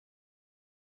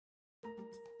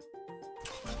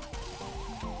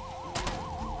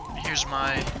Here's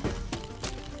my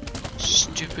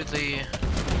stupidly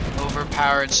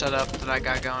overpowered setup that I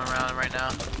got going around right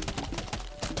now.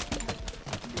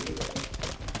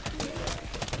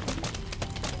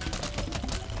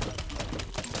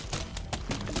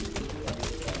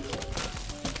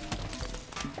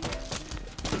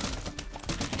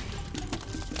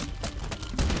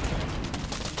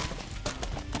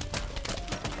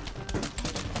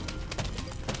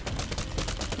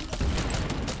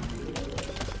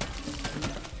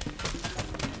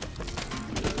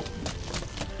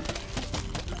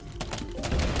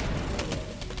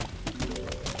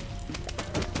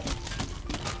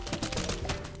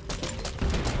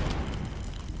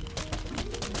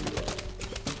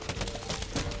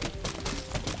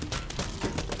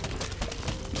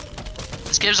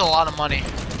 This gives a lot of money.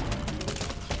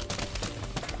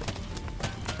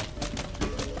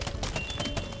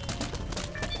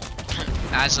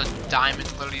 As a diamond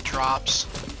literally drops.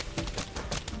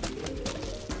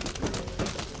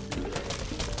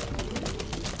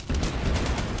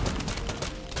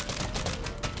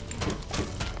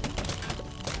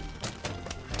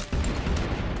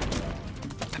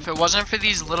 If it wasn't for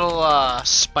these little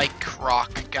spike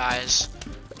rock guys,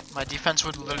 my defense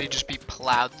would literally just be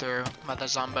plowed through by the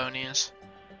Zombonis.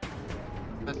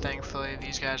 But thankfully,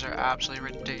 these guys are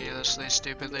absolutely ridiculously,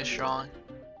 stupidly strong.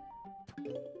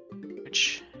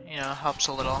 Which, you know, helps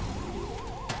a little.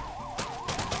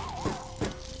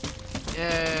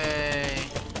 Yay!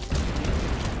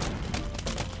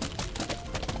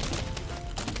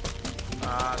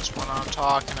 That's what I'm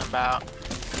talking about.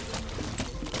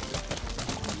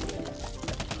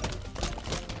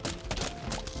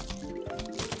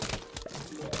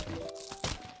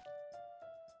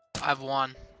 I've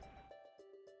won.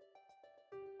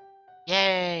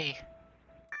 Yay!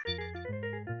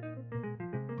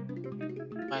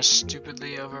 My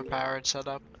stupidly overpowered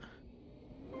setup.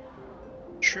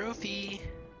 Trophy!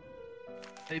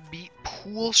 I beat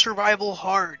Pool Survival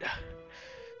Hard.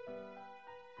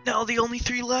 Now the only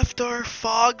 3 left are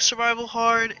Fog Survival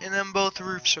Hard and then both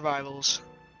Roof Survivals.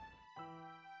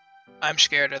 I'm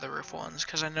scared of the roof ones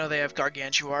because I know they have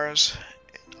Gargantuars.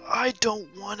 I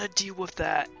don't want to deal with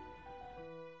that.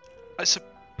 I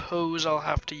suppose I'll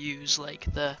have to use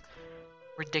like the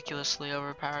ridiculously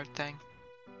overpowered thing.